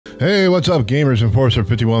Hey, what's up gamers? Enforcer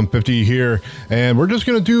 5150 here, and we're just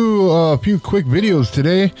gonna do a few quick videos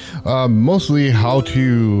today, mostly how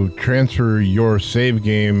to transfer your save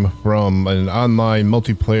game from an online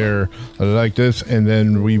multiplayer like this, and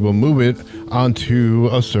then we will move it onto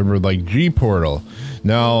a server like Portal.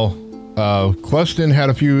 Now, Cleston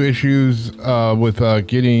had a few issues with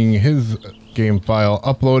getting his game file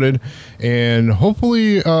uploaded, and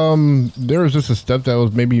hopefully there was just a step that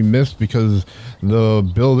was maybe missed because the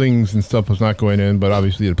buildings and stuff was not going in, but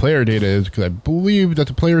obviously the player data is, because I believe that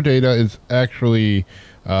the player data is actually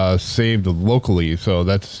saved locally, so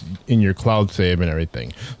that's in your cloud save and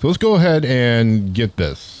everything. So let's go ahead and get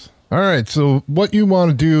this. Alright, so what you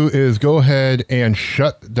want to do is go ahead and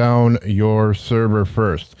shut down your server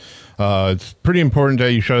first. It's pretty important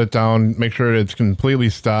that you shut it down, make sure that it's completely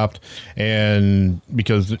stopped, and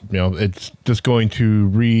because, you know, it's just going to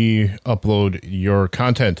re-upload your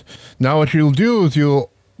content. Now what you'll do is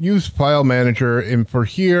you'll use File Manager, and for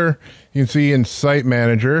here, you can see in Site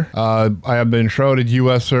Manager, I have the Enshrouded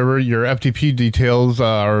US server. Your FTP details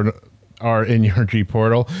are in your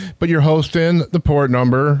Portal. Put your host in, the port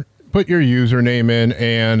number, put your username in,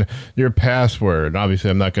 and your password. And obviously,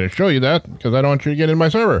 I'm not going to show you that because I don't want you to get in my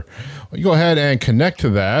server. Well, you go ahead and connect to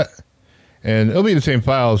that, and it'll be the same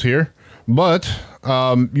files here. But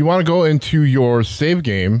you want to go into your save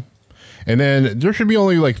game, and then there should be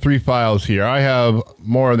only like 3 files here. I have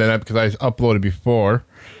more than that because I uploaded before.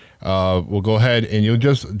 We'll go ahead and you'll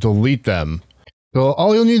just delete them. So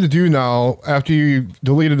all you'll need to do now, after you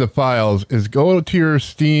deleted the files, is go to your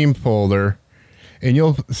Steam folder, and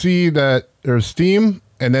you'll see that there's Steam,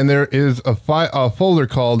 and then there is a folder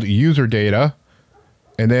called user data,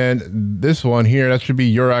 and then this one here, that should be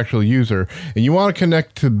your actual user, and you want to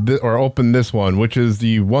connect to or open this one, which is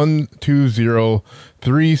the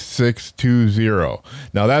 1203620.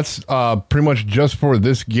 Now that's pretty much just for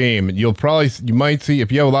this game. You might see,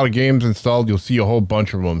 if you have a lot of games installed, you'll see a whole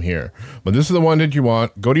bunch of them here, but this is the one that you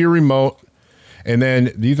want. Go to your remote, and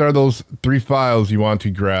then these are those 3 files you want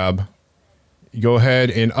to grab. You go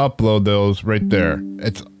ahead and upload those right there.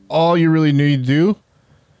 It's all you really need to do.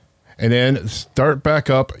 And then start back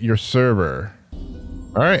up your server.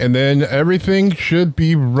 All right, and then everything should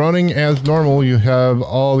be running as normal. You have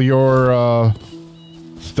all your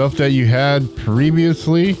stuff that you had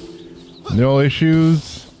previously. No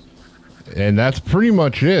issues. And that's pretty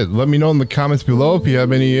much it. Let me know in the comments below if you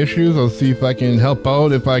have any issues. I'll see if I can help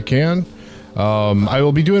out if I can. I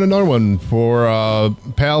will be doing another one for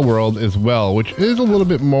Pal World as well, which is a little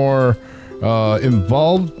bit more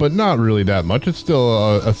involved, but not really that much. It's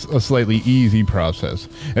still a slightly easy process.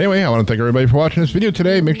 Anyway, I want to thank everybody for watching this video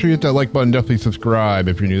today. Make sure you hit that like button, definitely subscribe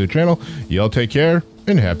if you're new to the channel. Y'all take care,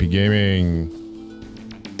 and happy gaming.